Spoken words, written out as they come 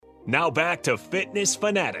Now back to Fitness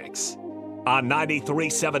Fanatics on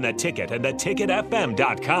 93.7 The Ticket and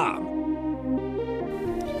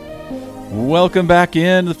theticketfm.com. Welcome back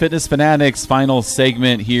in the Fitness Fanatics final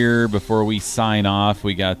segment here before we sign off.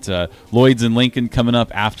 We got Lloyd's and Lincoln coming up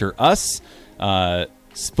after us.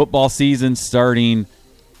 Football season starting.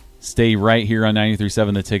 Stay right here on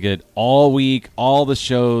 93.7 The Ticket all week, all the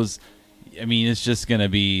shows. I mean, it's just going to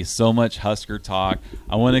be so much Husker talk.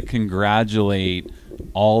 I want to congratulate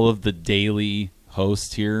all of the daily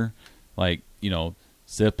hosts here, like,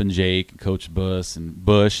 Sip and Jake, and Coach Bush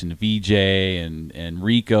and VJ and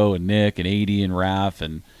Rico and Nick and AD and Raph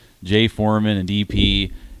and Jay Foreman and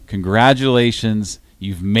DP. Congratulations.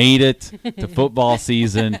 You've made it to football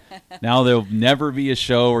season. Now there'll never be a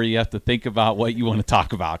show where you have to think about what you want to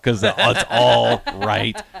talk about because it's all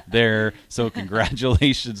right there. So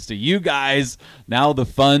congratulations to you guys. Now the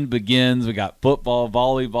fun begins. We got football,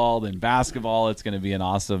 volleyball, then basketball. It's going to be an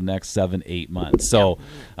awesome next 7-8 months. So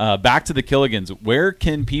back to the Killigans. Where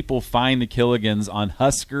can people find the Killigans on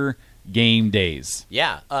Husker game days?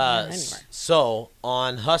 So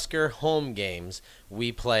on Husker home games,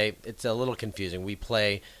 we play, it's a little confusing. We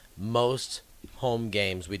play most home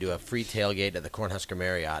games. We do a free tailgate at the Cornhusker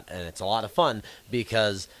Marriott, and it's a lot of fun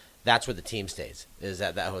because that's where the team stays, is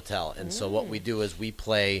at that hotel. And so what we do is we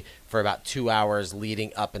play for about 2 hours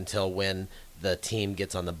leading up until when the team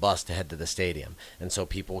gets on the bus to head to the stadium. And so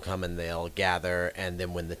people come and they'll gather, and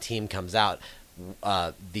then when the team comes out,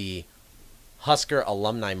 the Husker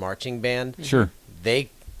Alumni Marching Band, they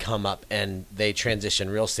come up and they transition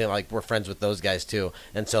real soon. Like, we're friends with those guys too,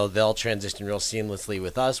 and so they'll transition real seamlessly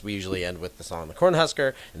with us. We usually end with the song "The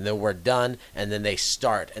Cornhusker," and then we're done, and then they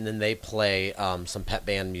start, and then they play some pep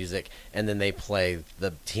band music, and then they play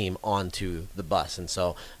the team onto the bus. And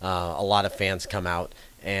so a lot of fans come out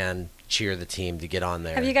and cheer the team to get on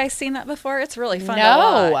there. Have you guys seen that before? It's really fun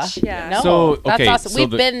to watch. Yeah. No. So, that's awesome. We've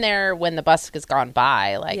been there when the bus has gone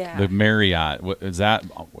by. The Marriott. What, is that?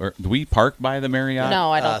 Do we park by the Marriott?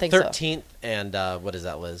 No, I don't think 13th and what is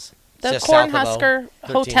that, Liz? The Cornhusker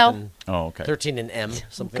Hotel. Oh, okay. 13 and M,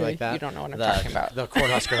 something like that. You don't know what I'm talking about. The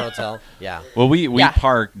Cornhusker Hotel. Yeah. Well, we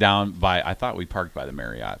parked down by. I thought we parked by the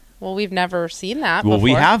Marriott. Well, we've never seen that before. Well,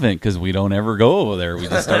 we haven't because we don't ever go over there. We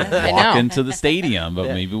just start walking to the stadium, but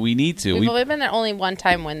maybe we need to. We've been there only one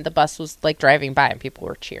time when the bus was driving by and people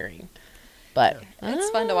were cheering. But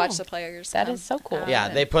it's fun to watch the players. That is so cool. Yeah,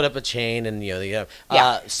 they put up a chain and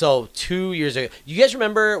so 2 years ago, you guys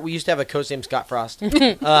remember we used to have a coach named Scott Frost?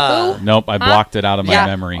 Nope, I blocked it out of my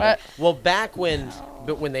memory. Well, back when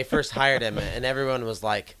they first hired him, and everyone was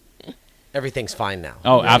like, everything's fine now.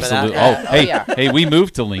 Oh, absolutely. Hey, we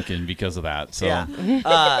moved to Lincoln because of that. So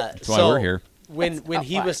that's why we're here. When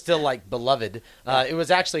he was still beloved, it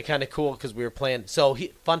was actually kind of cool because we were playing. So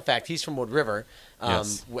fun fact, he's from Wood River,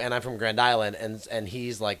 and I'm from Grand Island, and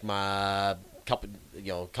he's like my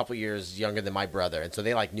couple years younger than my brother, and so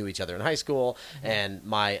they knew each other in high school. And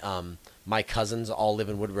my cousins all live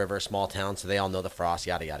in Wood River, small town, so they all know the Frost,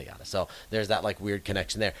 yada, yada, yada. So there's that weird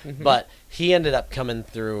connection there. But he ended up coming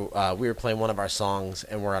through. We were playing one of our songs,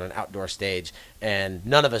 and we're on an outdoor stage, and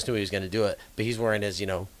none of us knew he was going to do it. But he's wearing his,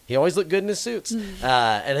 he always looked good in his suits. And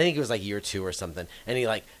I think it was year 2 or something. And he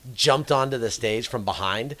jumped onto the stage from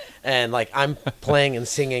behind, and I'm playing and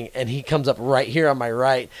singing, and he comes up right here on my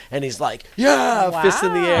right, and he's like, yeah, fist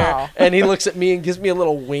in the air. And he looks at me and gives me a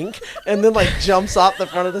little wink, and then jumps off the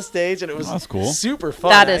front of the stage. And it was that's cool. Super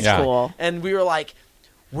fun. That is cool. And we were like,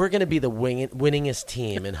 we're going to be the winningest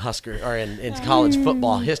team in Husker or in college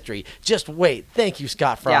football history. Just wait. Thank you,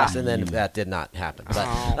 Scott Frost. And then that did not happen. But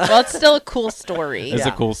well, it's still a cool story. It's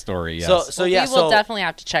a cool story. Yes. So we will definitely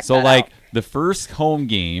have to check that out. The first home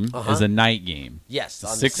game is a night game. Yes,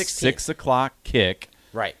 on 6 o'clock kick.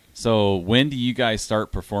 Right. So when do you guys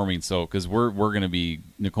start performing? So because we're going to be,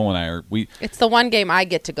 Nicole and I are It's the one game I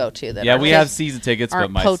get to go to. We have season tickets,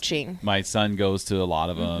 but coaching. My son goes to a lot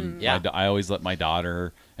of them. Yeah. I always let my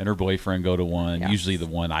daughter and her boyfriend go to one. Yes. Usually the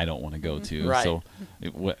one I don't want to go to. Right. So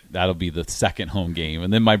that'll be the second home game,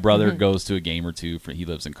 and then my brother goes to a game or two. He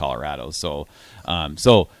lives in Colorado. So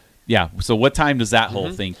So what time does that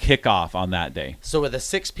whole thing kick off on that day? So with a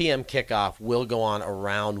 6 p.m. kickoff, we'll go on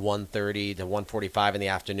around 1:30 to 1:45 in the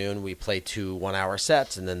afternoon. We play 2 1-hour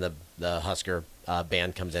sets, and then the Husker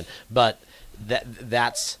band comes in. But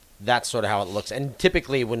that's sort of how it looks. And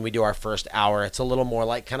typically when we do our first hour, it's a little more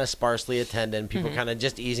kind of sparsely attended, people kind of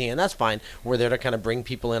just easing, and that's fine. We're there to kind of bring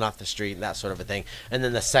people in off the street and that sort of a thing. And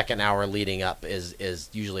then the second hour leading up is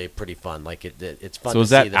usually pretty fun. It's fun. So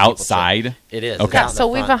is that outside? It is. Okay. Yeah, so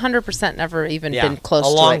we've 100% never even been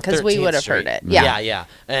close to it because we would have heard it. Yeah.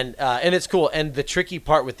 And it's cool. And the tricky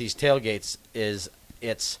part with these tailgates is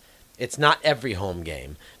it's not every home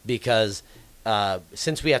game because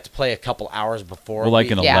since we have to play a couple hours before. Well,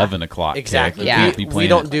 like an 11 o'clock. Exactly. Yeah. We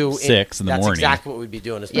don't do 6 in the morning. That's exactly what we'd be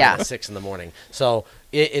doing is playing at 6 in the morning. So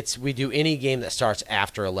we do any game that starts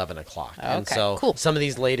after 11 o'clock. Okay, and so cool. some of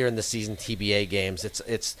these later in the season TBA games,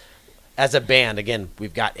 it's as a band, again,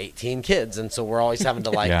 we've got 18 kids, and so we're always having to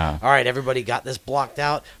all right, everybody got this blocked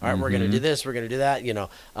out. All right, we're going to do this, we're going to do that.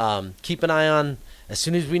 Keep an eye on. As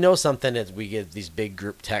soon as we know something, we get these big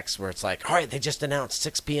group texts where it's like, all right, they just announced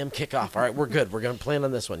 6 p.m. kickoff. All right, we're good. We're going to plan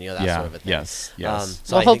on this one. That sort of a thing. Yes.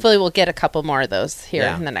 So well, hopefully we'll get a couple more of those here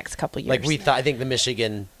in the next couple years. Like we thought, I think the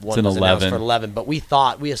Michigan one was announced for 11, but we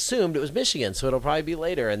assumed it was Michigan, so it'll probably be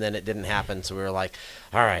later, and then it didn't happen. So we were like,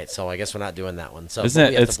 all right, so I guess we're not doing that one. So we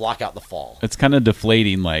have to block out the fall. It's kind of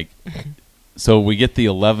deflating, so we get the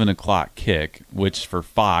 11 o'clock kick, which for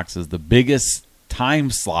Fox is the biggest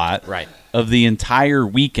time slot of the entire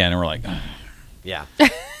weekend, and we're like, yeah,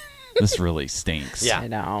 this really stinks. Yeah, I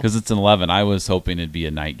know, because it's an 11. I was hoping it'd be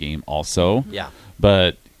a night game also. Yeah,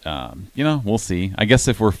 but we'll see. I guess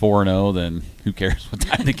if we're 4-0, then who cares what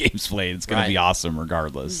time the game's played? It's going to be awesome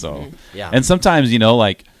regardless. So and sometimes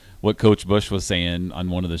like what Coach Bush was saying on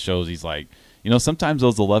one of the shows, he's like, sometimes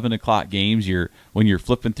those 11 o'clock games, when you're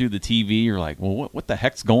flipping through the TV, you're like, well, what the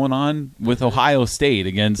heck's going on with Ohio State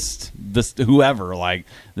against this whoever?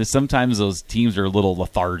 Sometimes those teams are a little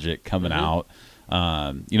lethargic coming out.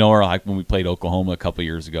 Or like when we played Oklahoma a couple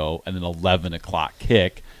years ago, and then 11 o'clock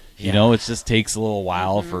kick. It just takes a little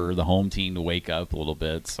while for the home team to wake up a little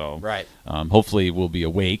bit. So hopefully we'll be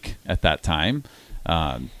awake at that time.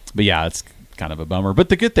 But yeah, it's kind of a bummer. But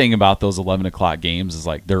the good thing about those 11 o'clock games is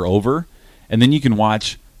they're over. And then you can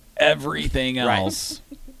watch everything else,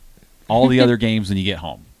 all the other games when you get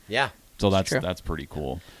home. Yeah. So that's pretty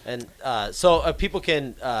cool. And so people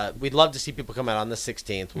can we'd love to see people come out on the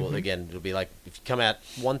 16th. Well, again, it'll be like if you come at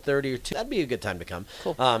 1:30 or 2, that'd be a good time to come.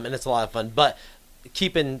 Cool. And it's a lot of fun. But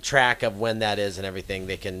keeping track of when that is and everything,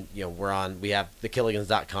 they can, we have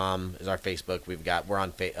thekilligans.com is our Facebook.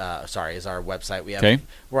 Is our website.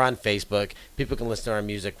 We're on Facebook. People can listen to our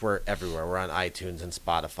music. We're everywhere. We're on iTunes and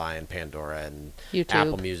Spotify and Pandora and YouTube.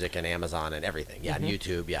 Apple Music and Amazon and everything. Yeah, and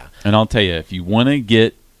YouTube, yeah. And I'll tell you, if you want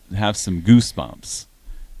to have some goosebumps,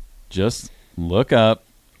 just look up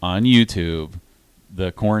on YouTube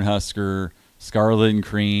the Cornhusker, Scarlet and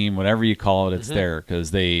Cream, whatever you call it, it's there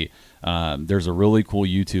because there's a really cool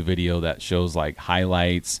YouTube video that shows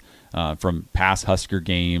highlights from past Husker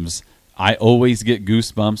games. I always get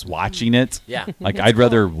goosebumps watching it. Yeah. I'd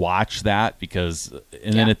rather watch that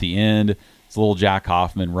then at the end, it's little Jack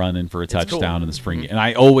Hoffman running for a touchdown in the spring. And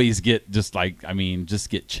I always get just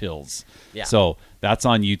get chills. Yeah. So that's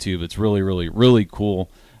on YouTube. It's really, really, really cool.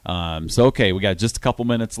 We got just a couple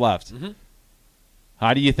minutes left.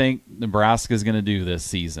 How do you think Nebraska's going to do this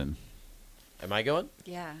season? Am I going?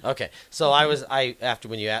 Yeah. Okay. So I was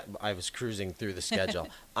cruising through the schedule.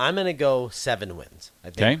 I'm going to go 7 wins. I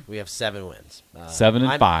think we have 7 wins. 7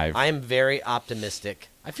 and 5. I am very optimistic.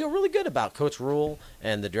 I feel really good about Coach Rule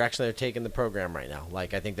and the direction they're taking the program right now. I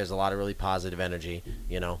think there's a lot of really positive energy,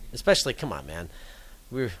 especially, come on, man.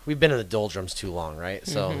 We've been in the doldrums too long, right?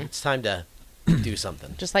 So it's time to do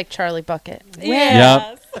something. Just like Charlie Bucket.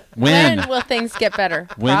 Yep. When will things get better?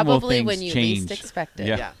 Probably when you change? least expect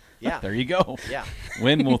it. Yeah. There you go. Yeah.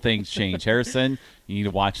 When will things change? Harrison, you need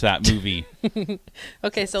to watch that movie.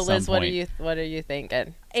 Okay, so Liz, what are you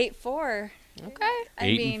thinking? 8-4. Okay.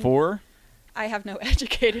 8-4? I have no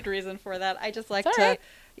educated reason for that. I just like to,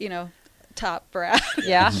 top Brad.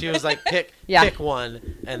 Yeah. She was like, pick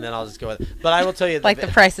one, and then I'll just go with it. But I will tell you, the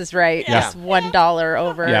Price is Right. Yeah. Just $1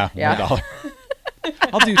 over. Yeah. $1.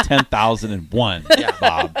 I'll do 10,001. Yeah.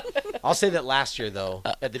 Bob. I'll say that last year, though,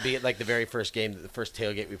 at the very first game, the first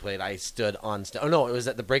tailgate we played, I stood on. It was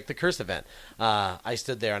at the Break the Curse event. I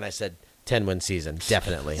stood there and I said, 10-win season,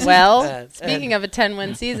 definitely. Well, speaking of a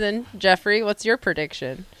 10-win season, Jeffrey, what's your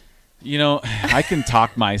prediction? I can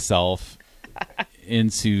talk myself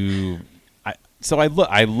into.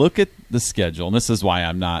 I look at the schedule, and this is why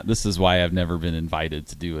I've never been invited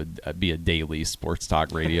to be a daily sports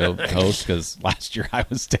talk radio host, because last year I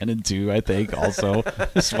was 10-2, I think. Also,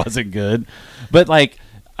 this wasn't good, but I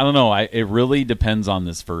don't know. It really depends on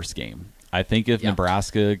this first game. I think if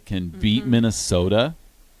Nebraska can beat Minnesota,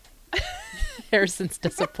 Harrison's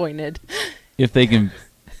disappointed. If they can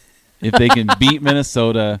beat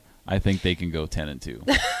Minnesota, I think they can go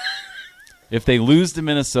 10-2. If they lose to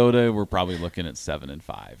Minnesota, we're probably looking at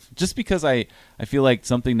 7-5. Just because I feel like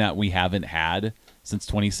something that we haven't had since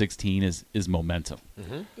 2016 is momentum.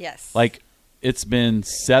 Mm-hmm. Yes. It's been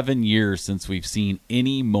 7 years since we've seen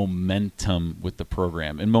any momentum with the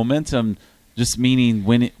program. And momentum just meaning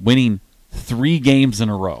winning 3 games in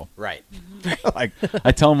a row. Right. Like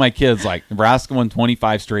I tell my kids, like Nebraska won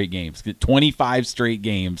 25 straight games. 25 straight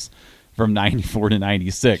games from 94 to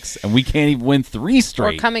 96, and we can't even win 3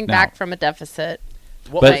 straight. Or coming now. back from a deficit.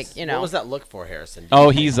 What, what was that look for, Harrison? Oh,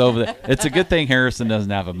 he's over there. It's a good thing Harrison doesn't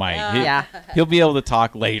have a mic. He'll be able to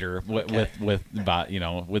talk later with about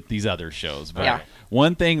with these other shows. But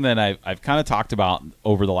one thing that I've kind of talked about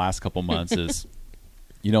over the last couple months is,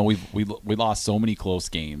 we lost so many close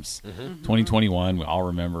games. 2021, we all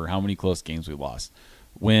remember how many close games we lost.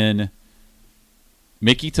 When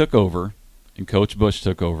Mickey took over and Coach Bush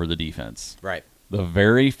took over the defense. Right. The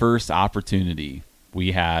very first opportunity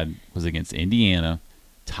we had was against Indiana,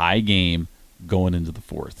 tie game going into the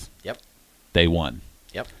 4th. Yep. They won.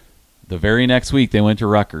 Yep. The very next week they went to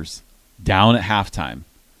Rutgers, down at halftime.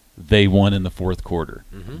 They won in the 4th quarter.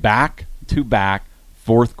 Back-to-back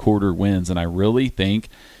 4th quarter wins, and I really think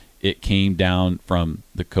it came down from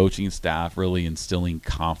the coaching staff really instilling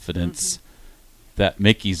confidence that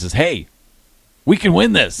Mickey says, hey, we can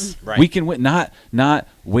win this. Right. We can win. Not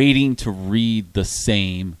waiting to read the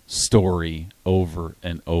same story over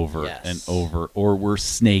and over and over, or we're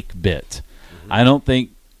snake bit. I don't think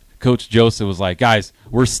Coach Joseph was like, guys,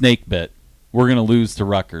 we're snake bit. We're going to lose to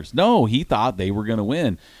Rutgers. No, he thought they were going to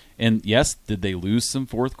win. And yes, did they lose some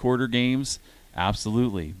 4th quarter games?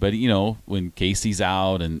 Absolutely. But, when Casey's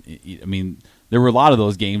out, and I mean, there were a lot of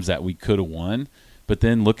those games that we could have won. But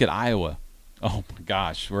then look at Iowa. Oh, my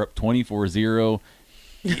gosh. We're up 24-0.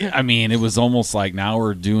 I mean, it was almost like now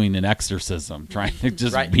we're doing an exorcism, trying to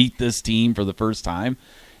just beat this team for the first time.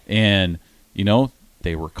 And,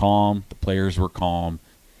 they were calm. The players were calm.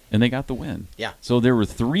 And they got the win. Yeah. So there were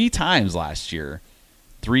 3 times last year,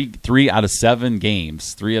 three out of 7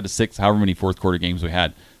 games, 3 out of 6, however many 4th quarter games we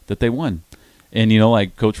had, that they won. And,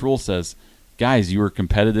 like Coach Rule says, guys, you were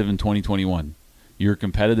competitive in 2021. You were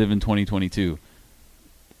competitive in 2022.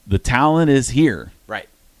 The talent is here. Right.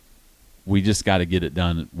 We just got to get it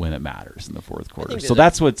done when it matters in the 4th quarter. So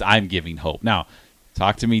that's what I'm giving hope. Now,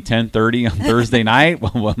 talk to me 10:30 on Thursday night.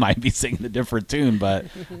 Well, we might be singing a different tune, but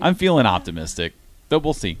I'm feeling optimistic. But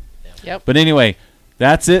we'll see. Yep. But anyway,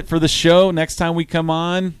 that's it for the show. Next time we come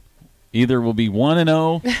on, either we'll be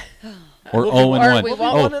 1-0 or 0-1. We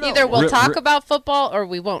won't. Either we'll talk about football or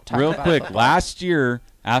we won't talk about quick, football. last year,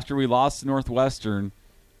 after we lost to Northwestern,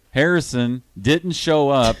 Harrison didn't show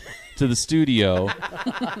up to the studio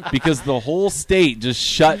because the whole state just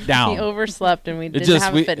shut down. He overslept and we didn't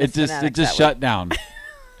have a fitness fanatic It just shut down.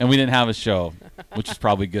 And we didn't have a show, which is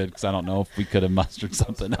probably good because I don't know if we could have mustered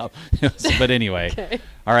something up. But anyway. Okay.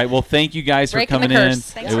 All right. Well, thank you guys for coming in.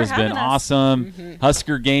 Thanks it has been awesome.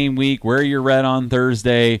 Husker game week. Wear your red on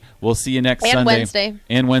Thursday. We'll see you next Sunday. Wednesday.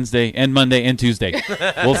 And Wednesday. And Monday and Tuesday.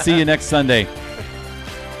 We'll see you next Sunday.